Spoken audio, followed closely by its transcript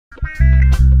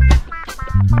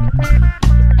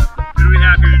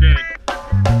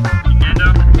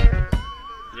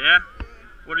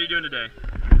doing today?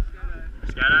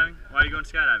 Skydiving? Why are you going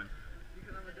skydiving?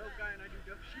 Because I'm a dope guy and I do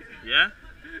dope shit. Yeah?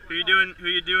 Who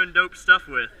you doing dope stuff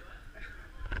with?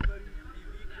 Buddy,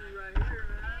 right here,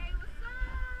 man.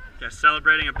 Yeah,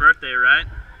 celebrating a birthday, right?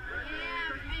 Yeah,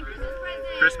 and Christmas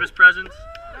presents. Christmas presents?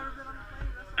 Never been on a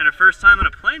plane. And a first time on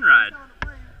a plane ride.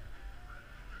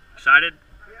 Excited?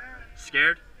 Yeah.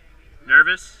 Scared?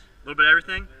 Nervous? A little bit of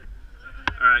everything?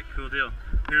 Alright, cool deal.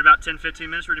 Here in about 10-15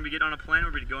 minutes we're going to be getting on a plane. We're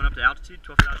going to be going up to altitude,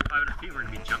 12,500 feet. We're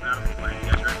going to be jumping out of the plane.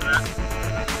 You guys ready for that?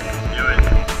 Do it.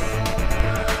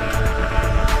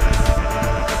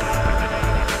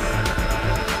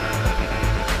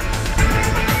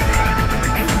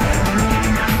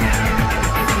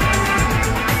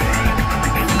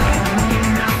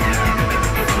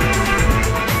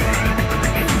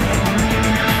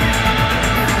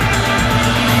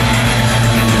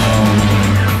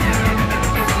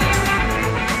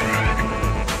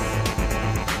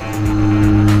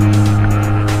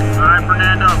 Alright,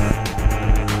 Fernando,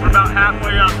 we're about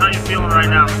halfway up. How you feeling right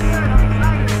now?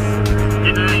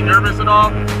 Getting any nervous at all?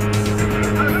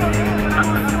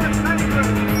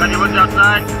 Have you looked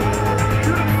outside?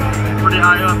 Pretty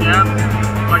high up, yeah?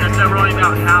 Like I said, we're only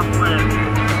about halfway.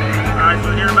 Alright,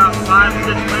 so here in about 5-6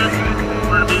 minutes,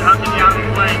 we're going to be hucking you out of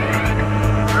the plane.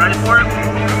 You ready for it?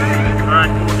 Alright,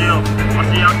 cool deal. I'll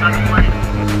see you outside the plane.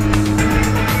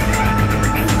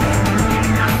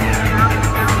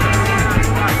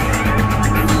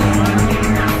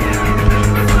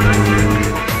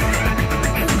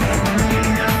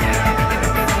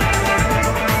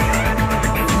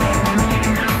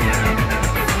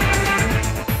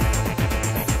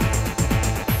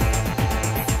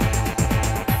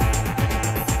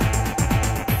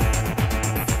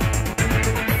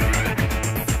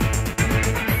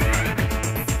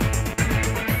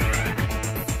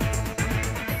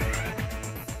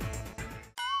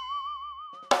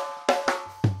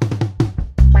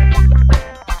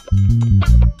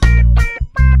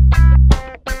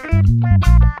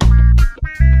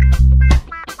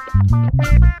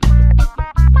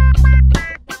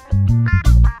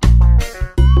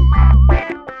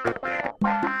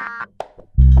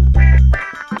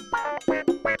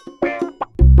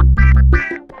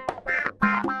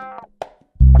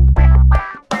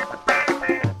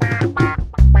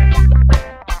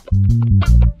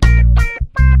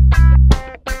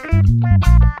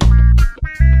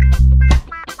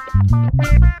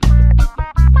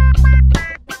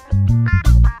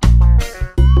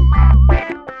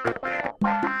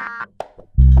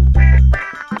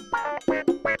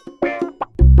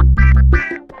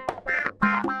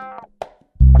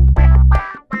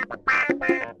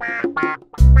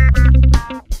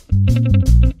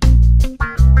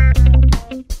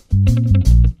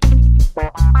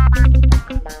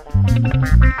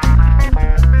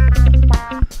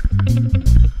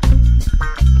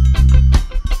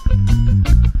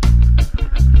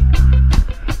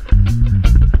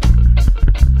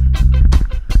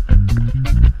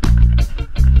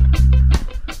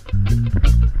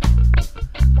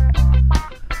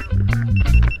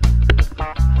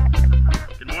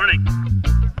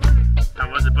 How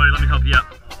was it, buddy? Let me help you up.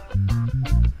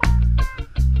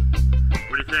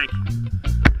 What do you think?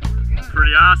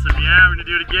 Pretty awesome, yeah? We're gonna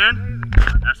do it again?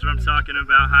 That's what I'm talking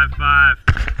about. High five.